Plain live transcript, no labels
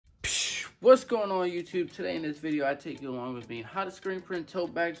What's going on YouTube? Today in this video I take you along with me on how to screen print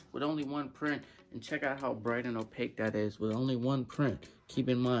tote bags with only one print, and check out how bright and opaque that is with only one print. Keep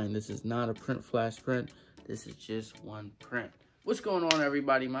in mind, this is not a print flash print, this is just one print. What's going on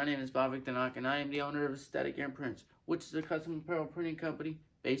everybody? My name is Tote and I am the owner of Aesthetic Imprints, which is a custom apparel printing company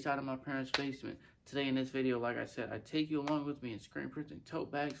based out of my parents' basement. Today in this video, like I said, I take you along with me in screen printing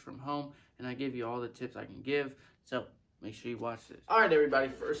tote bags from home, and I give you all the tips I can give. So make sure you watch this. All right, everybody,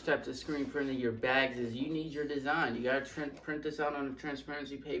 first step to screen printing your bags is you need your design. You gotta print this out on a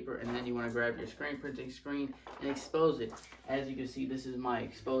transparency paper, and then you wanna grab your screen printing screen and expose it. As you can see, this is my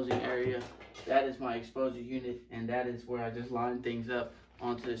exposing area. That is my exposure unit, and that is where I just line things up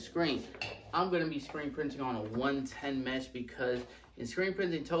onto the screen. I'm gonna be screen printing on a 110 mesh because in screen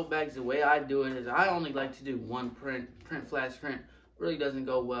printing tote bags, the way I do it is I only like to do one print flash print. Really doesn't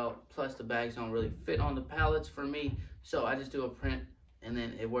go well, plus the bags don't really fit on the pallets for me, so I just do a print and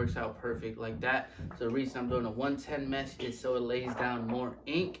then it works out perfect like that. So the reason I'm doing a 110 mesh is so it lays down more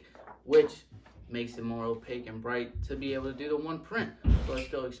ink, which makes it more opaque and bright to be able to do the one print. So let's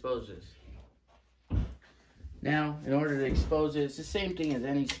go expose this. Now, in order to expose it, it's the same thing as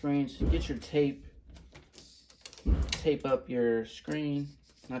any screen. So get your tape up your screen,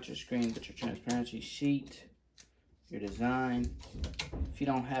 not your screen, but your transparency sheet, your design. If you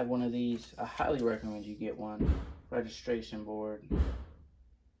don't have one of these, I highly recommend you get one. Registration board.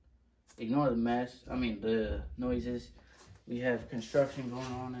 Ignore the noises. We have construction going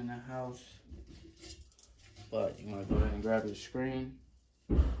on in the house, but you want to go ahead and grab your screen,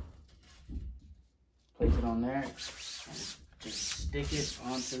 place it on there, and just stick it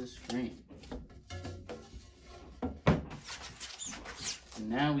onto the screen. And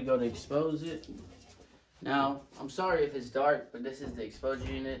now we go to expose it. Now, I'm sorry if it's dark, but this is the exposure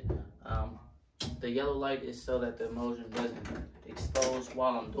unit. The yellow light is so that the emulsion doesn't expose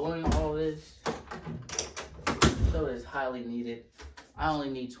while I'm doing all this. So it is highly needed. I only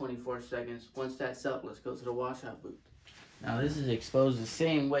need 24 seconds. Once that's up, let's go to the washout booth. Now this is exposed the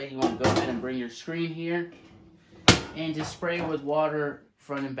same way. You want to go ahead and bring your screen here and just spray it with water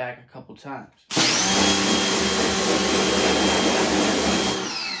front and back a couple times.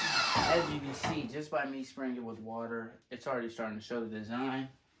 As you can see, just by me spraying it with water, it's already starting to show the design.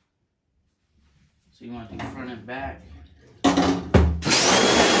 So you want to do front and back.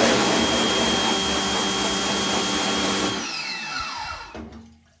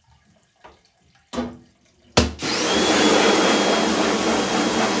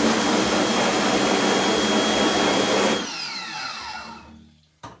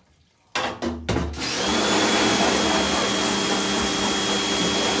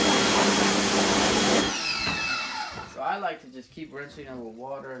 I like to just keep rinsing it with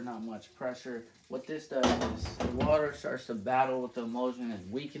water, not much pressure. What this does is the water starts to battle with the emulsion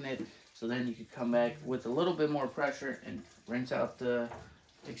and weaken it, so then you can come back with a little bit more pressure and rinse out the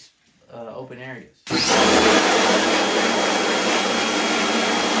open areas.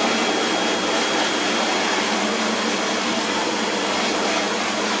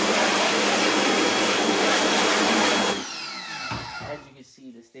 As you can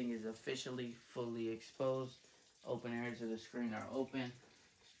see, this thing is officially fully exposed. Open areas of the screen are open.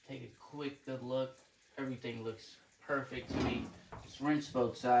 Take a quick good look. Everything looks perfect to me. Just rinse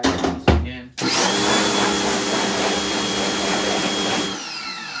both sides once again.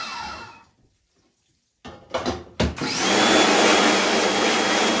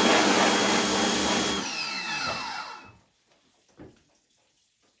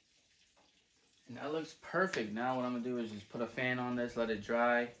 And that looks perfect. Now what I'm gonna do is just put a fan on this, let it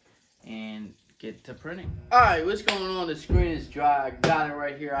dry, and get to printing. Alright, what's going on? The screen is dry. I got it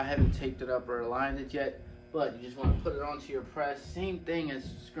right here. I haven't taped it up or aligned it yet, but you just want to put it onto your press. Same thing as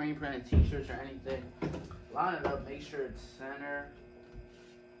screen printed t-shirts or anything. Line it up, make sure it's center.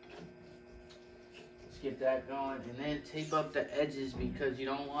 Let's get that going, and then tape up the edges because you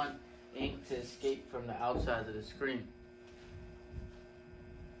don't want ink to escape from the outside of the screen.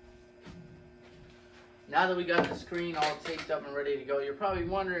 Now that we got the screen all taped up and ready to go, you're probably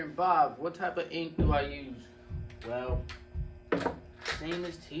wondering, Bob, what type of ink do I use? Well, same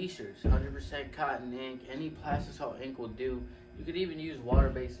as t-shirts, 100% cotton ink. Any plastisol ink will do. You could even use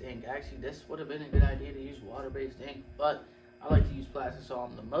water-based ink. Actually, this would have been a good idea to use water-based ink, but I like to use plastisol.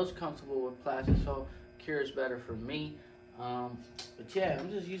 I'm the most comfortable with plastisol. Cures better for me. But yeah,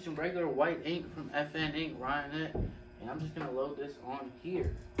 I'm just using regular white ink from FN Ink, Ryonet, and I'm just going to load this on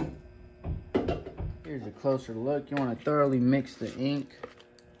here. Here's a closer look. You want to thoroughly mix the ink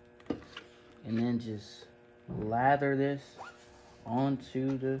and then just lather this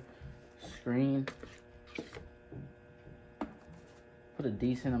onto the screen. Put a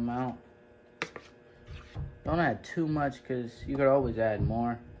decent amount Don't add too much because you could always add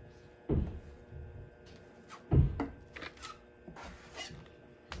more.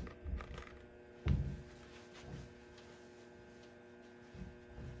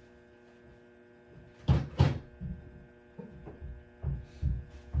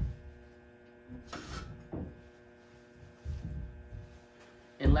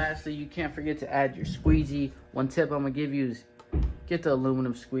 And lastly, you can't forget to add your squeegee. One tip I'm gonna give you is get the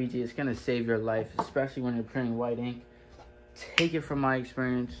aluminum squeegee. It's gonna save your life, especially when you're printing white ink. Take it from my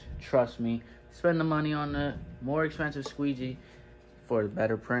experience, trust me. Spend the money on the more expensive squeegee for the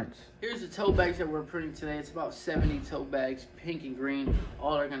better prints. Here's the tote bags that we're printing today. It's about 70 tote bags, pink and green.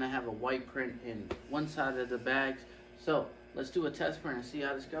 All are gonna have a white print in one side of the bags. So let's do a test print and see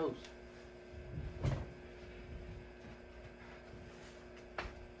how this goes.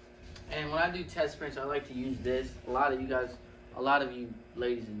 And when I do test prints, I like to use this. A lot of you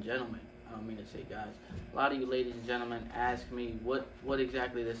ladies and gentlemen, I don't mean to say guys, a lot of you ladies and gentlemen ask me what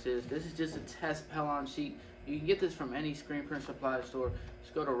exactly this is. This is just a test Pellon sheet. You can get this from any screen print supply store.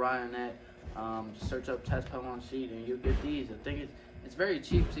 Just go to Ryonet, search up test Pellon sheet, and you'll get these. I think it's very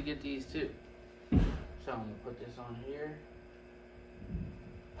cheap to get these too. So I'm gonna put this on here.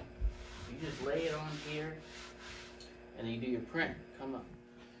 You just lay it on here, and then you do your print. Come up.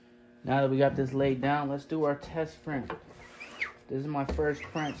 Now that we got this laid down, let's do our test print. This is my first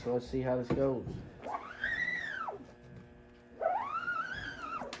print, so let's see how this goes.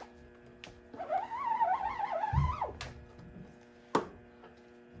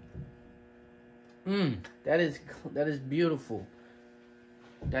 That is beautiful.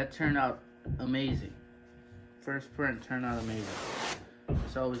 That turned out amazing. First print turned out amazing.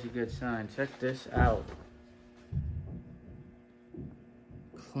 It's always a good sign. Check this out.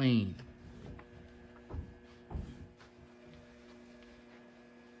 Clean.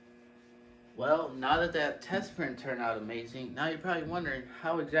 Well, now that that test print turned out amazing, now you're probably wondering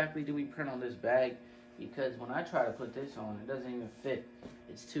how exactly do we print on this bag? Because when I try to put this on, it doesn't even fit.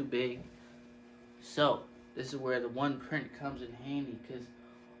 It's too big. So this is where the one print comes in handy, because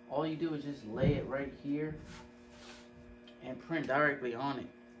all you do is just lay it right here and print directly on it,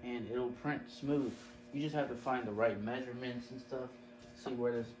 and it'll print smooth. You just have to find the right measurements and stuff. See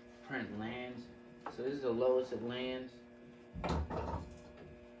where this print lands. So this is the lowest it lands,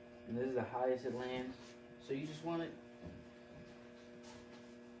 and this is the highest it lands. So you just want it,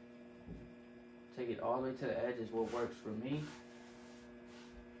 take it all the way to the edge is what works for me.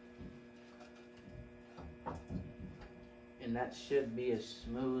 And that should be a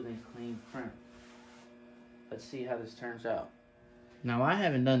smooth and clean print. Let's see how this turns out. Now, I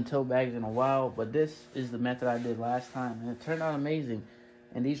haven't done tote bags in a while, but this is the method I did last time, and it turned out amazing.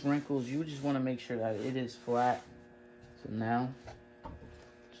 And these wrinkles, you just want to make sure that it is flat. So now,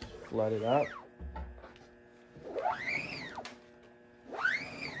 just flood it up.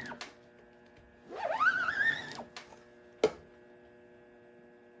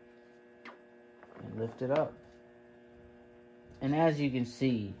 And lift it up. And as you can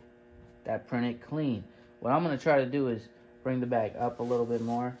see, that printed clean. What I'm going to try to do is bring the bag up a little bit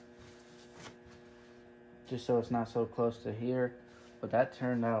more, just so it's not so close to here. But that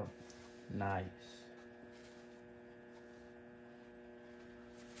turned out nice.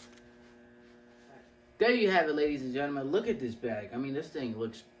 There you have it, ladies and gentlemen. Look at this bag. I mean, this thing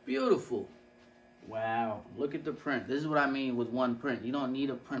looks beautiful. Wow, look at the print. This is what I mean with one print. You don't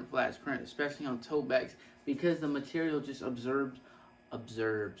need a print flash print, especially on tote bags, because the material just absorbs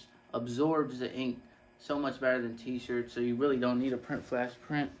the ink so much better than t-shirts. So you really don't need a print flash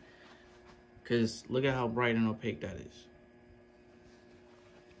print, because look at how bright and opaque that is.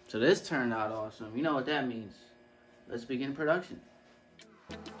 So this turned out awesome. You know what that means. Let's begin production.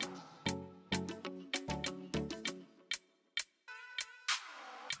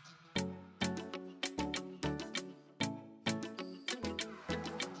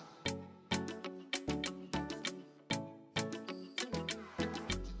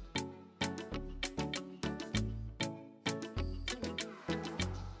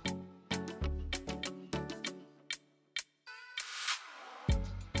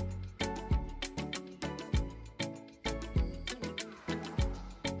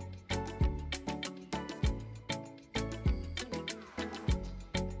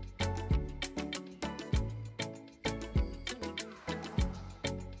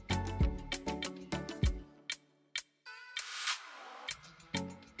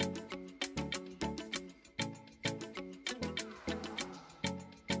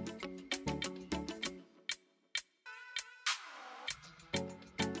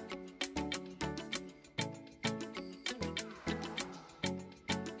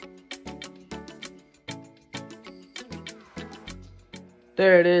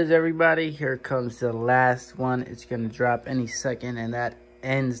 There it is, everybody. Here comes the last one. It's going to drop any second, and that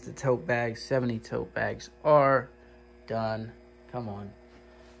ends the tote bag. 70 tote bags are done. Come on.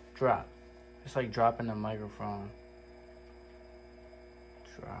 Drop. It's like dropping the microphone.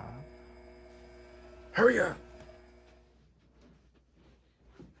 Drop. Hurry up.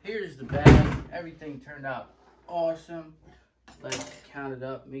 Here's the bag. Everything turned out awesome. Let's count it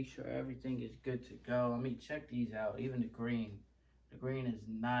up. Make sure everything is good to go. I mean, check these out. Even the green. The green is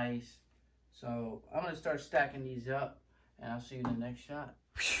nice. So I'm going to start stacking these up. And I'll see you in the next shot.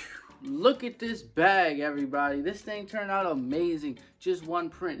 Look at this bag, everybody. This thing turned out amazing. Just one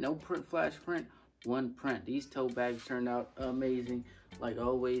print. No print, flash print. One print. These tote bags turned out amazing. Like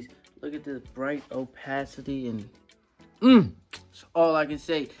always. Look at this bright opacity and that's all I can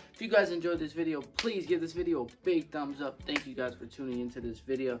say. If you guys enjoyed this video, please give this video a big thumbs up. Thank you guys for tuning into this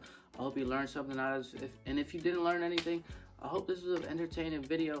video. I hope you learned something out of this. And if you didn't learn anything, I hope this was an entertaining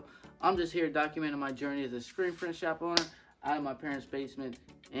video. I'm just here documenting my journey as a screen print shop owner out of my parents' basement.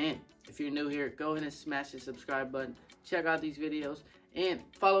 And if you're new here, go ahead and smash the subscribe button. Check out these videos. And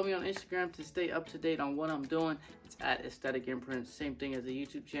follow me on Instagram to stay up to date on what I'm doing. It's at Aesthetic Imprints. Same thing as the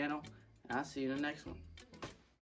YouTube channel. And I'll see you in the next one.